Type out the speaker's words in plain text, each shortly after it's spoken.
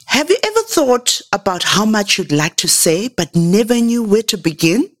Have you ever thought about how much you'd like to say but never knew where to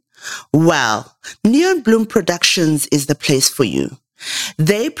begin? Well, Neon Bloom Productions is the place for you.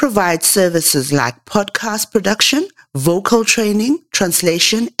 They provide services like podcast production, vocal training,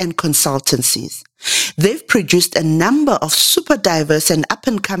 translation, and consultancies. They've produced a number of super diverse and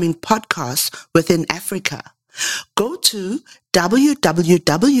up-and-coming podcasts within Africa. Go to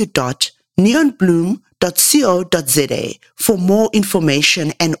www.neonbloom.co.za for more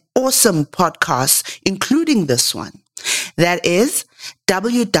information and awesome podcasts, including this one. That is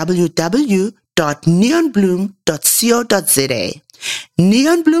www.neonbloom.co.za.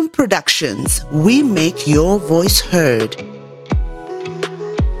 Neon Bloom Productions, we make your voice heard.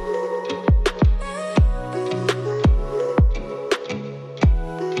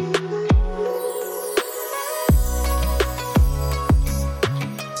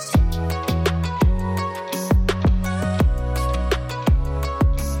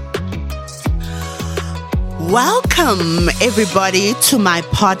 Welcome, everybody, to my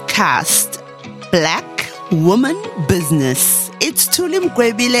podcast, Black Woman Business. It's Tulim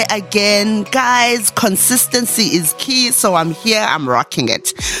Gwebile again. Guys, consistency is key, so I'm here, I'm rocking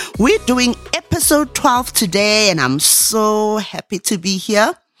it. We're doing episode 12 today, and I'm so happy to be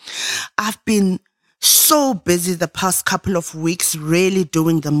here. I've been so busy the past couple of weeks, really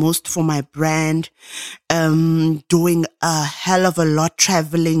doing the most for my brand, doing a hell of a lot,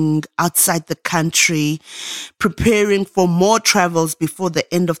 traveling outside the country, preparing for more travels before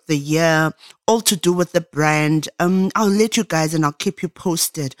the end of the year, all to do with the brand. I'll let you guys and I'll keep you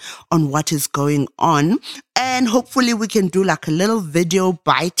posted on what is going on. And hopefully we can do like a little video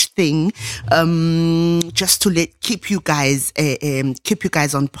bite thing, just to keep you guys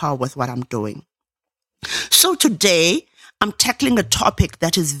on par with what I'm doing. So today, I'm tackling a topic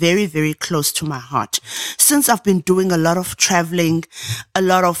that is very, very close to my heart. Since I've been doing a lot of traveling, a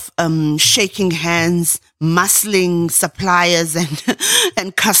lot of shaking hands, muscling suppliers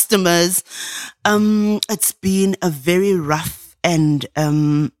and customers, it's been a very rough and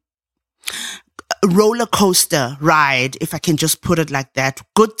roller coaster ride, if I can just put it like that.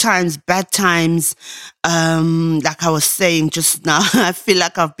 Good times, bad times. Like I was saying just now, I feel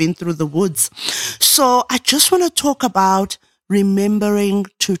like I've been through the woods. So I just want to talk about remembering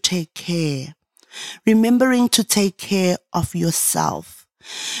to take care. Remembering to take care of yourself.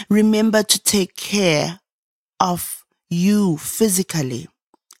 Remember to take care of you physically,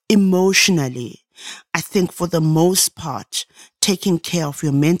 emotionally. I think for the most part, taking care of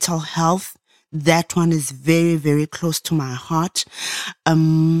your mental health, that one is very, very close to my heart.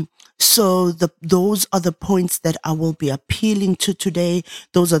 So those are the points that I will be appealing to today.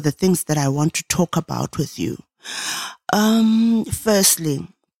 Those are the things that I want to talk about with you. Firstly,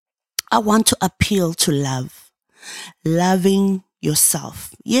 I want to appeal to love. Loving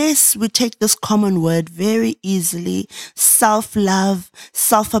yourself. Yes, we take this common word very easily. Self-love,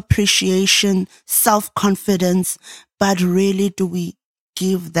 self-appreciation, self-confidence. But really, do we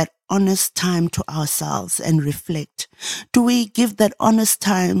give that honest time to ourselves and reflect? Do we give that honest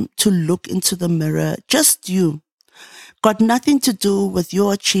time to look into the mirror? Just you. Got nothing to do with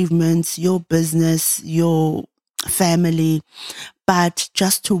your achievements, your business, your family, but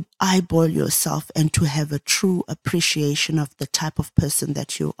just to eyeball yourself and to have a true appreciation of the type of person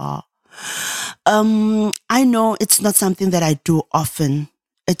that you are. I know it's not something that I do often.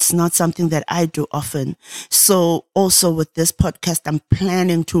 It's not something that I do often. So also with this podcast, I'm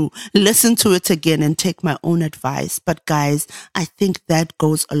planning to listen to it again and take my own advice. But guys, I think that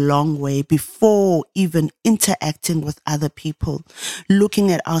goes a long way before even interacting with other people,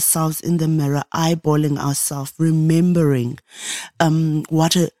 looking at ourselves in the mirror, eyeballing ourselves, remembering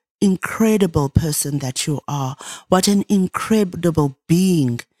what an incredible person that you are, what an incredible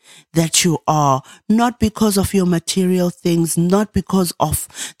being that you are, not because of your material things, not because of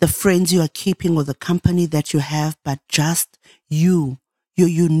the friends you are keeping or the company that you have, but just you, your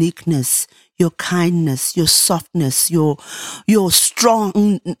uniqueness, your kindness, your softness, your strong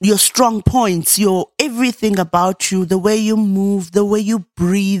points, your everything about you, the way you move, the way you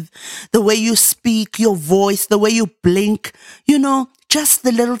breathe, the way you speak, your voice, the way you blink, just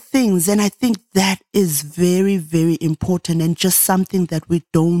the little things. And I think that is very, very important and just something that we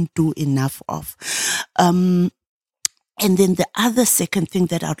don't do enough of. And then the other second thing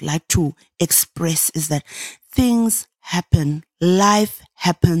that I'd like to express is that things happen. Life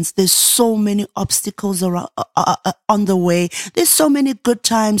happens. There's so many obstacles around, on the way. There's so many good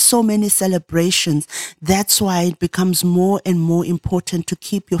times, so many celebrations. That's why it becomes more and more important to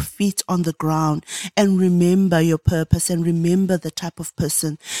keep your feet on the ground and remember your purpose and remember the type of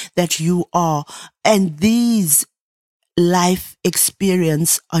person that you are. And these life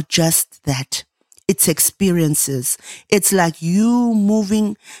experience are just that. It's experiences. It's like you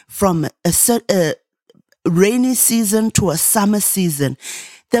moving from a rainy season to a summer season.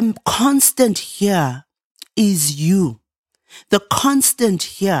 The constant here is you. The constant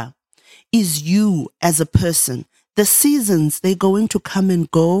here is you as a person. The seasons, they're going to come and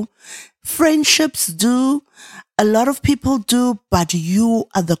go. Friendships do. A lot of people do, but you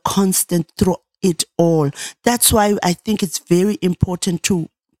are the constant through it all. That's why I think it's very important to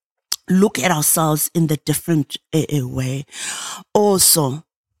look at ourselves in the different way. Also,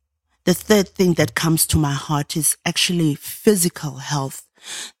 the third thing that comes to my heart is actually physical health.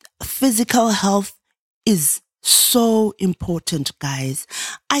 Physical health is so important, guys.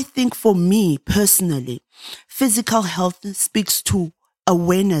 I think for me personally, physical health speaks to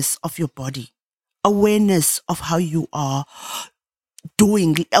awareness of your body, awareness of how you are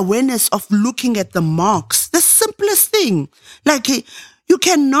doing, awareness of looking at the marks. The simplest thing. Like you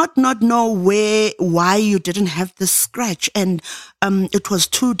cannot not know why you didn't have the scratch. And it was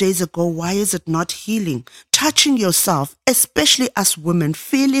 2 days ago. Why is it not healing? Touching yourself, especially as women,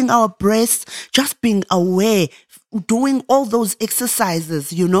 feeling our breasts, just being aware, doing all those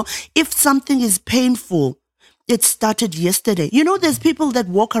exercises, If something is painful, it started yesterday. There's people that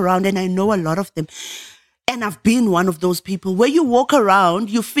walk around, and I know a lot of them, and I've been one of those people where you walk around,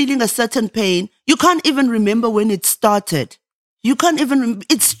 you're feeling a certain pain. You can't even remember when it started. You can't even,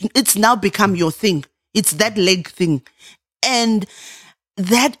 it's now become your thing. It's that leg thing. And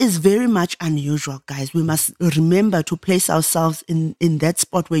that is very much unusual, guys. We must remember to place ourselves in that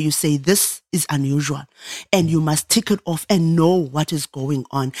spot where you say, this is unusual. And you must tick it off and know what is going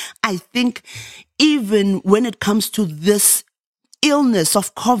on. I think even when it comes to this illness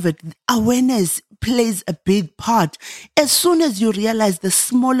of COVID, awareness plays a big part. As soon as you realize the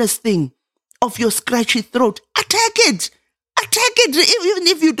smallest thing of your scratchy throat, attack it. Attack it, even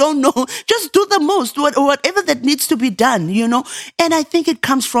if you don't know. Just do the most, whatever that needs to be done, And I think it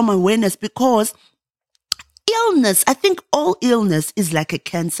comes from awareness, because illness, I think all illness is like a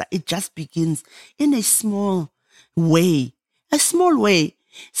cancer. It just begins in a small way.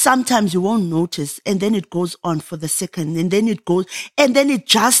 Sometimes you won't notice, and then it goes on for the second, and then it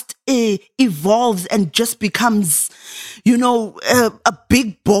just evolves and just becomes, a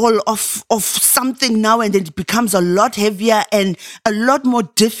big ball of something now, and it becomes a lot heavier and a lot more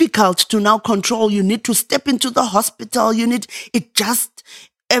difficult to now control. You need to step into the hospital. It just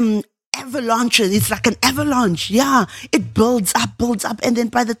avalanches. It's like an avalanche. Yeah, it builds up, and then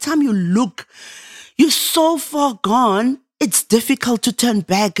by the time you look, you're so far gone. It's difficult to turn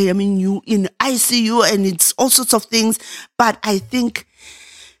back. I mean, you in ICU and it's all sorts of things. But I think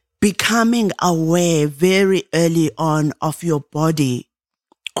becoming aware very early on of your body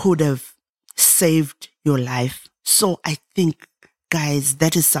could have saved your life. So I think, guys,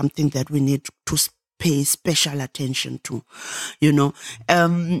 that is something that we need to pay special attention to.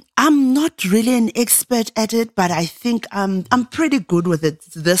 I'm not really an expert at it, but I think I'm pretty good with it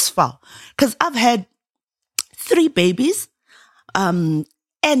this far, because I've had 3 babies. And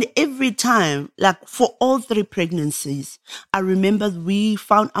every time, like for all 3 pregnancies, I remember we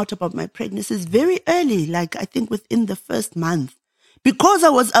found out about my pregnancies very early, like I think within the first month. Because I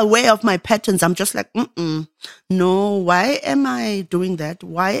was aware of my patterns, I'm just like, no, why am I doing that?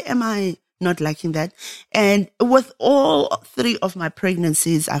 Why am I not liking that? And with all 3 of my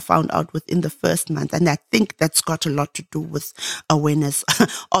pregnancies, I found out within the first month. And I think that's got a lot to do with awareness.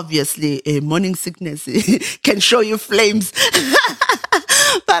 Obviously, morning sickness can show you flames.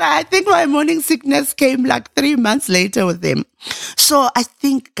 But I think my morning sickness came like 3 months later with them. So I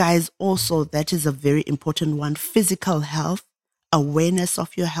think, guys, also that is a very important one. Physical health, awareness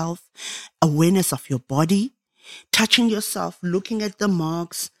of your health, awareness of your body, touching yourself, looking at the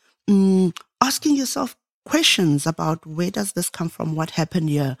marks, asking yourself questions about where does this come from? What happened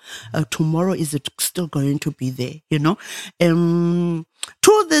here? Tomorrow, is it still going to be there? To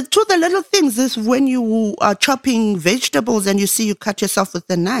the little things is when you are chopping vegetables and you see you cut yourself with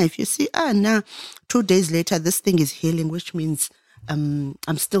a knife. You see, now 2 days later, this thing is healing, which means I'm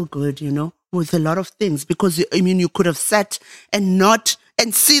still good, with a lot of things. Because you could have sat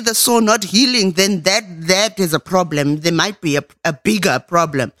and see the sore not healing, then that is a problem. There might be a bigger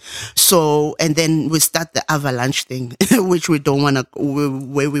problem. So, and then we start the avalanche thing, which we don't want to,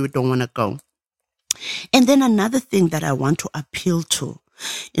 where we don't want to go. And then another thing that I want to appeal to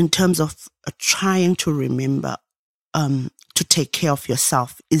in terms of trying to remember to take care of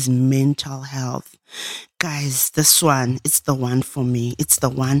yourself is mental health. Guys, this one, it's the one for me. It's the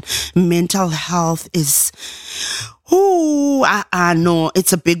one. Mental health is, I know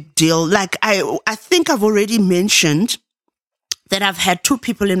it's a big deal. Like I think I've already mentioned that I've had 2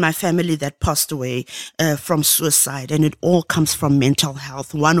 people in my family that passed away from suicide, and it all comes from mental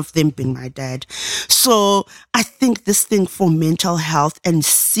health, one of them being my dad. So I think this thing for mental health and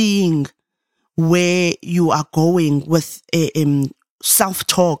seeing where you are going with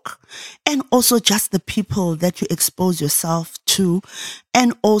self-talk, and also just the people that you expose yourself to,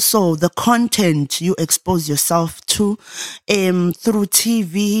 and also the content you expose yourself to through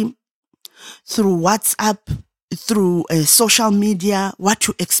TV, through WhatsApp, through social media. What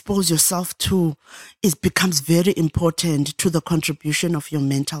you expose yourself to becomes very important to the contribution of your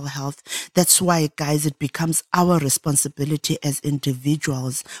mental health. That's why, guys, it becomes our responsibility as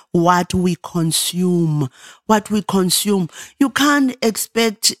individuals, what we consume. You can't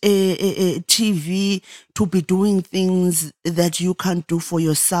expect a TV to be doing things that you can't do for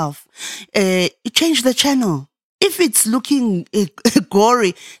yourself. Change the channel. If it's looking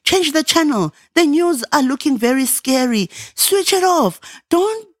gory, change the channel. The news are looking very scary. Switch it off.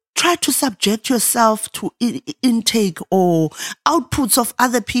 Don't try to subject yourself to intake or outputs of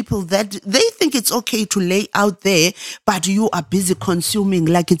other people that they think it's okay to lay out there, but you are busy consuming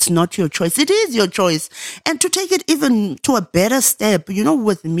like it's not your choice. It is your choice. And to take it even to a better step,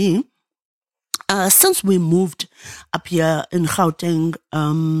 with me, since we moved up here in Gauteng,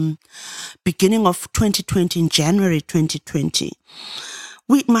 beginning of 2020, in January 2020,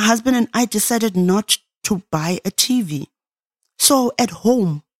 my husband and I decided not to buy a TV. So at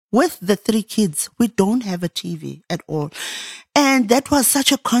home, with the 3 kids, we don't have a TV at all. And that was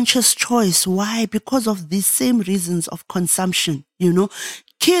such a conscious choice. Why? Because of these same reasons of consumption,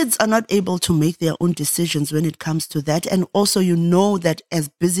 Kids are not able to make their own decisions when it comes to that. And also, that as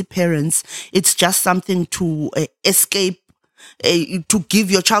busy parents, it's just something to escape, to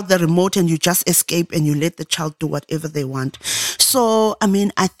give your child the remote and you just escape and you let the child do whatever they want. So,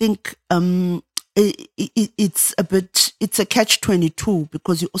 I think it's a catch-22,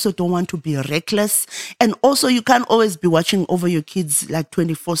 because you also don't want to be reckless. And also you can't always be watching over your kids like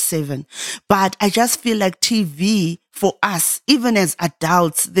 24/7. But I just feel like TV for us, even as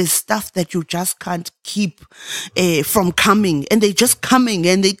adults, there's stuff that you just can't keep from coming. And they're just coming,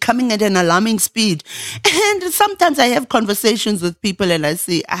 and they're coming at an alarming speed. And sometimes I have conversations with people and I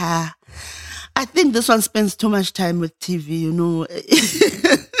say, I think this one spends too much time with TV,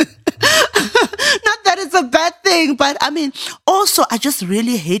 Not that it's a bad thing, but also I just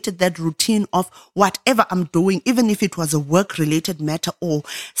really hated that routine of whatever I'm doing, even if it was a work-related matter or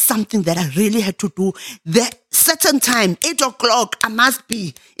something that I really had to do, that certain time, 8 o'clock, I must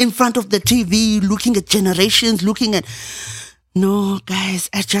be in front of the TV, looking at generations, No, guys,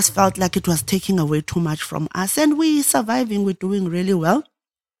 I just felt like it was taking away too much from us, and we're surviving, we're doing really well.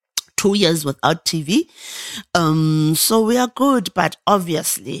 2 years without TV. So we are good, but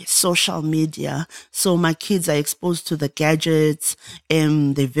obviously social media. So my kids are exposed to the gadgets,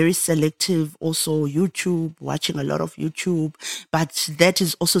 and they're very selective. Also YouTube, watching a lot of YouTube, but that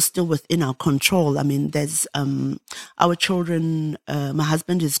is also still within our control. There's, our children, my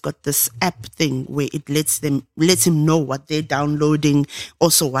husband has got this app thing where it lets him know what they're downloading,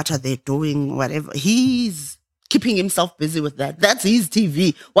 also what are they doing, whatever. He's keeping himself busy with that. That's his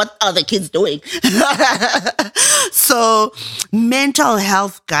TV. What are the kids doing? So mental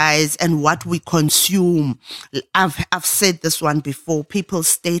health, guys, and what we consume. I've said this one before. People's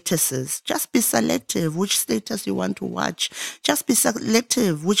statuses. Just be selective which status you want to watch. Just be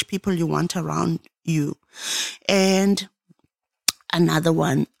selective which people you want around you. And another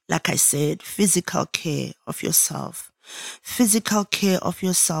one, like I said, physical care of yourself. Physical care of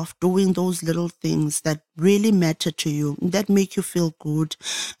yourself, doing those little things that really matter to you, that make you feel good.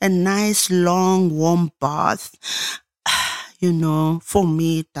 A nice, long, warm bath, for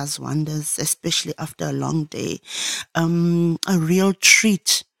me, it does wonders, especially after a long day. A real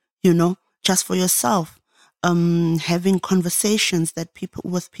treat, just for yourself. Having conversations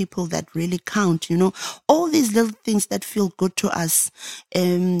with people that really count, all these little things that feel good to us.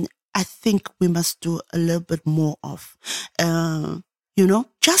 I think we must do a little bit more of,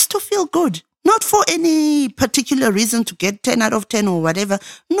 just to feel good. Not for any particular reason to get 10 out of 10 or whatever.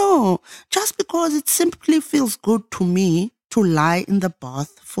 No, just because it simply feels good to me to lie in the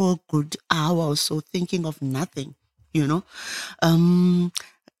bath for a good hour or so thinking of nothing,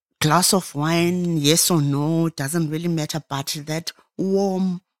 Glass of wine, yes or no, doesn't really matter, but that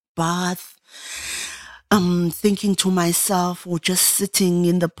warm bath, thinking to myself, or just sitting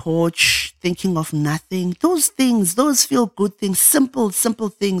in the porch, thinking of nothing. Those things, those feel good things, simple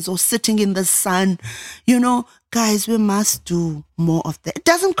things, or sitting in the sun. Guys, we must do more of that. It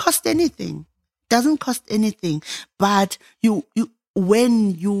doesn't cost anything. Doesn't cost anything. But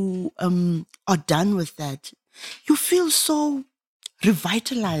when you are done with that, you feel so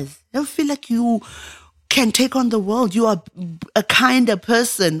revitalized. You feel like you can take on the world. You are a kinder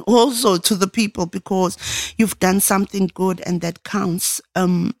person also to the people because you've done something good, and that counts.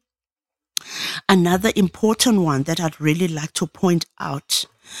 Another important one that I'd really like to point out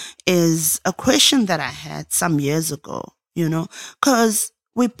is a question that I had some years ago, because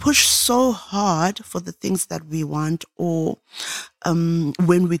we push so hard for the things that we want, or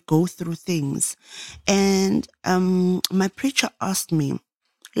when we go through things. And my preacher asked me,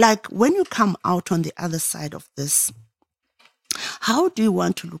 like, when you come out on the other side of this, how do you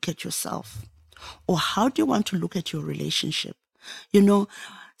want to look at yourself? Or how do you want to look at your relationship?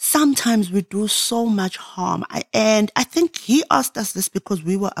 Sometimes we do so much harm. And I think he asked us this because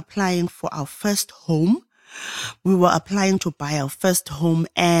we were applying for our first home. We were applying to buy our first home.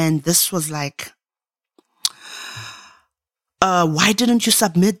 And this was like, why didn't you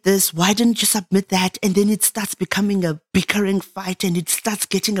submit this? Why didn't you submit that? And then it starts becoming a bickering fight, and it starts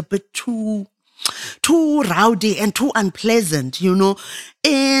getting a bit too rowdy and too unpleasant,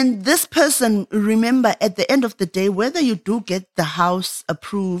 And this person, remember, at the end of the day, whether you do get the house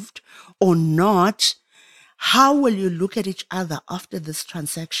approved or not, how will you look at each other after this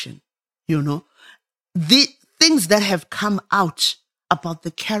transaction? The things that have come out about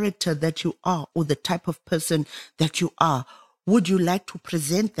the character that you are, or the type of person that you are, would you like to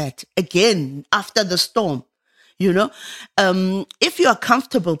present that again after the storm? If you are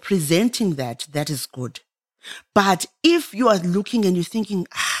comfortable presenting that, that is good. But if you are looking and you're thinking,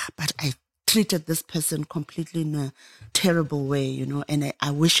 but I treated this person completely in a terrible way, and I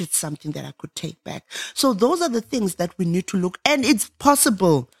wish it's something that I could take back. So those are the things that we need to look, and it's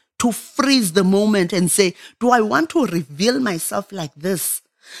possible to freeze the moment and say, do I want to reveal myself like this?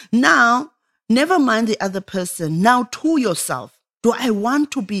 Now, never mind the other person. Now to yourself, do I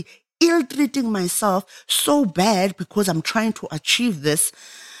want to be ill-treating myself so bad because I'm trying to achieve this?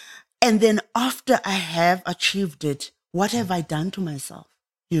 And then after I have achieved it, what have I done to myself?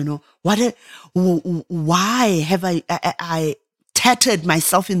 Why have I tattered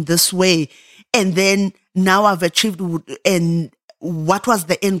myself in this way? And then now I've achieved, and what was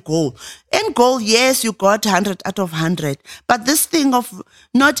the end goal? End goal, yes, you got 100 out of 100. But this thing of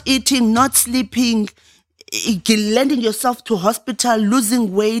not eating, not sleeping, landing yourself to hospital,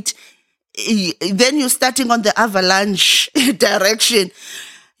 losing weight, then you're starting on the avalanche direction.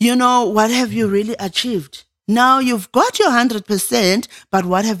 What have you really achieved? Now you've got your 100%, but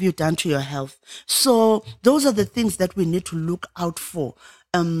what have you done to your health? So those are the things that we need to look out for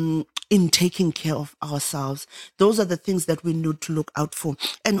in taking care of ourselves. Those are the things that we need to look out for.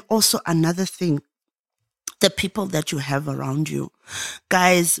 And also another thing, the people that you have around you.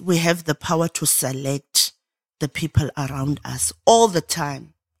 Guys, we have the power to select the people around us all the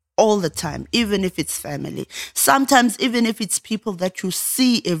time, even if it's family. Sometimes even if it's people that you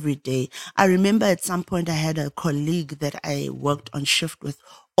see every day. I remember at some point I had a colleague that I worked on shift with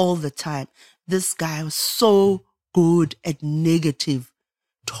all the time. This guy was so good at negative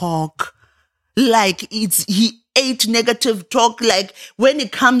talk. Like he ate negative talk. Like when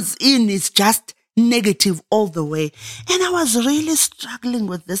it comes in, it's just negative all the way. And I was really struggling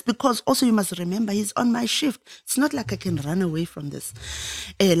with this because also you must remember he's on my shift. It's not like I can run away from this.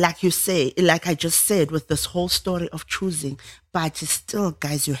 Like I just said with this whole story of choosing, but still,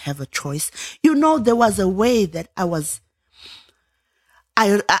 guys, you have a choice. There was a way that I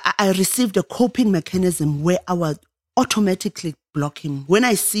received a coping mechanism where I would automatically block him. When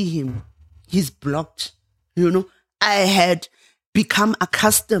I see him, he's blocked. I had become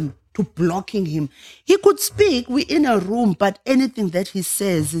accustomed to blocking him. He could speak, we're in a room, but anything that he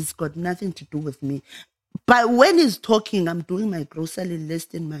says has got nothing to do with me. But when he's talking, I'm doing my grocery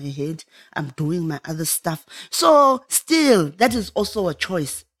list in my head. I'm doing my other stuff. So still, that is also a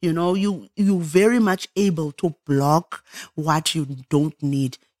choice. You're very much able to block what you don't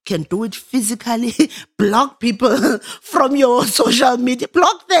need. Can do it physically, block people from your social media,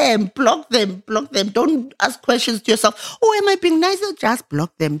 block them. Don't ask questions to yourself. Oh, am I being nice? Just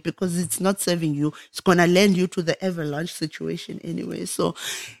block them because it's not serving you. It's going to land you to the avalanche situation anyway. So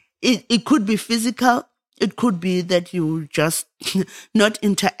it could be physical. It could be that you just not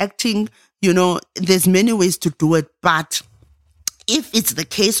interacting. There's many ways to do it. But if it's the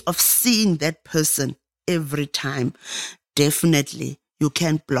case of seeing that person every time, definitely you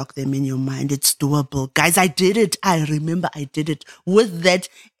can't block them in your mind. It's doable. Guys, I did it. I remember I did it with that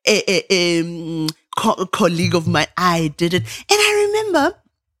colleague of mine. I did it. And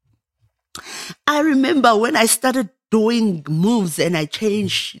I remember when I started doing moves and I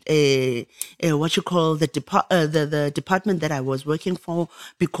changed what you call the department that I was working for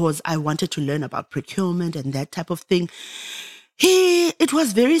because I wanted to learn about procurement and that type of thing. It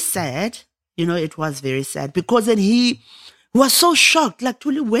was very sad. It was very sad because then he was so shocked. Like,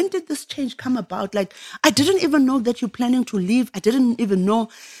 Tuli, when did this change come about? Like, I didn't even know that you're planning to leave. I didn't even know.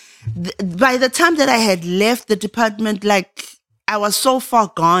 By the time that I had left the department, like, I was so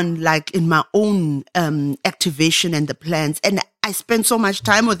far gone, like, in my own activation and the plans. And I spent so much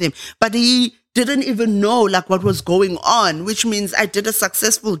time with him. But he didn't even know, like, what was going on, which means I did a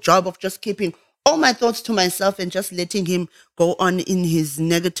successful job of just keeping all my thoughts to myself and just letting him go on in his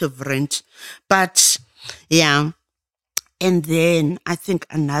negative rant. But, yeah. And then I think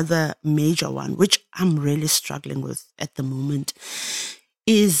another major one, which I'm really struggling with at the moment,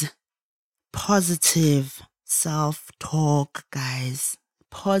 is positive self-talk, guys.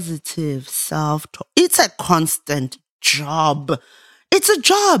 Positive self-talk. It's a constant job. It's a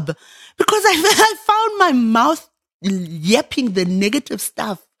job because I found my mouth yapping the negative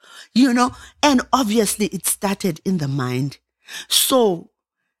stuff, and obviously it started in the mind. So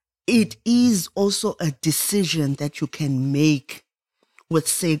it is also a decision that you can make with,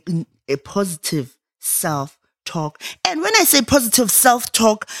 say, a positive self-talk. And when I say positive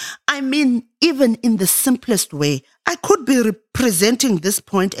self-talk, I mean, even in the simplest way, I could be representing this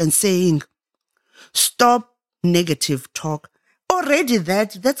point and saying, stop negative talk. Already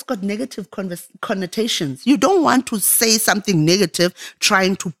that's got negative connotations. You don't want to say something negative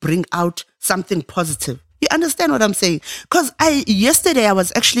trying to bring out something positive. You understand what I'm saying? Because yesterday I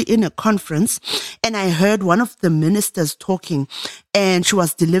was actually in a conference and I heard one of the ministers talking and she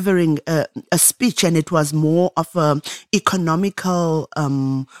was delivering a speech and it was more of a economical,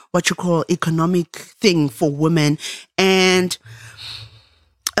 economic thing for women. And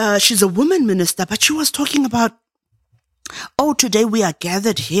she's a woman minister, but she was talking about, today we are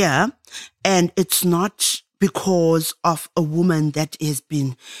gathered here and it's not because of a woman that has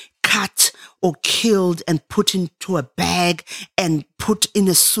been cut or killed and put into a bag and put in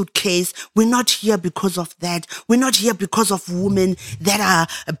a suitcase. We're not here because of that. We're not here because of women that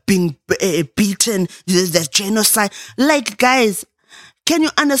are being beaten. There's genocide. Like, guys, can you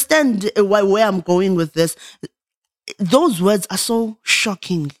understand where I'm going with this? Those words are so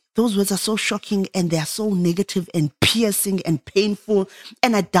shocking. Those words are so shocking and they are so negative and piercing and painful.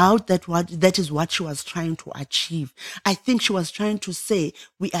 And I doubt that is what she was trying to achieve. I think she was trying to say,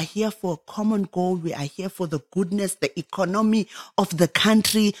 we are here for a common goal. We are here for the goodness, the economy of the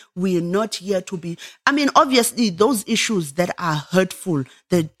country. We are not here to be, obviously those issues that are hurtful,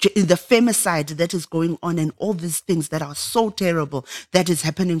 the femicide that is going on and all these things that are so terrible that is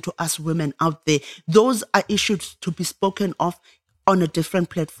happening to us women out there. Those are issues to be spoken of on a different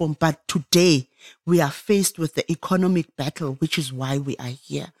platform. But today we are faced with the economic battle, which is why we are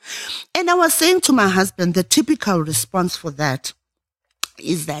here. And I was saying to my husband, the typical response for that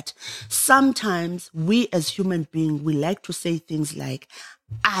is that sometimes we as human beings, we like to say things like,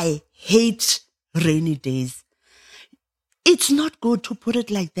 I hate rainy days. It's not good to put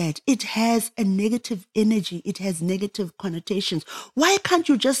it like that. It has a negative energy. It has negative connotations. Why can't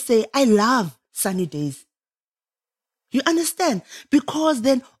you just say, I love sunny days? You understand? Because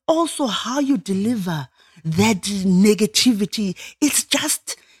then also how you deliver that negativity, it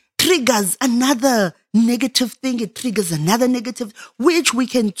just triggers another negative thing. It triggers another negative, which we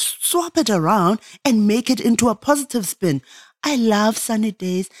can swap it around and make it into a positive spin. I love sunny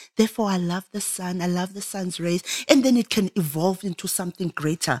days, therefore I love the sun, I love the sun's rays, and then it can evolve into something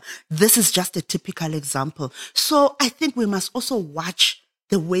greater. This is just a typical example. So I think we must also watch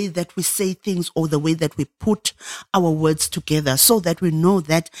the way that we say things or the way that we put our words together so that we know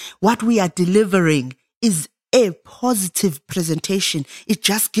that what we are delivering is a positive presentation. It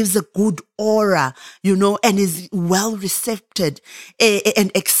just gives a good aura, and is well received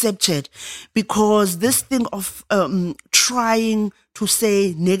and accepted. Because this thing of trying to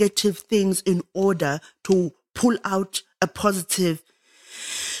say negative things in order to pull out a positive,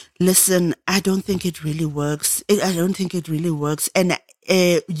 listen, I don't think it really works. And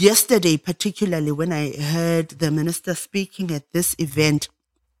yesterday, particularly when I heard the minister speaking at this event,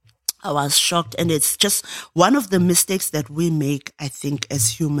 I was shocked. And it's just one of the mistakes that we make, I think,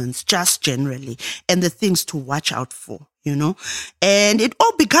 as humans, just generally, and the things to watch out for, and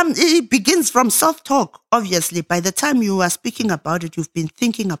it begins from self-talk. Obviously, by the time you are speaking about it, you've been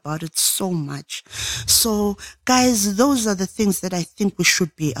thinking about it so much. So guys, those are the things that I think we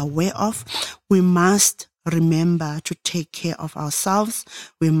should be aware of. We must remember to take care of ourselves.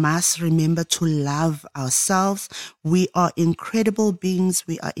 We must remember to love ourselves. We are incredible beings.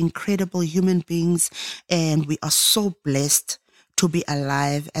 We are incredible human beings, and we are so blessed to be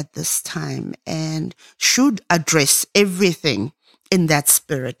alive at this time and should address everything in that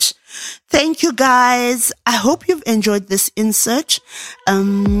spirit. Thank you, guys. I hope you've enjoyed this insert.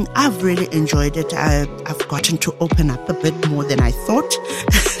 I've really enjoyed it. I've gotten to open up a bit more than I thought.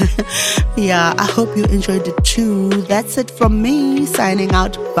 Yeah, I hope you enjoyed it too. That's it from me, signing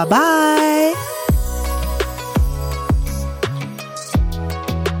out. Bye-bye.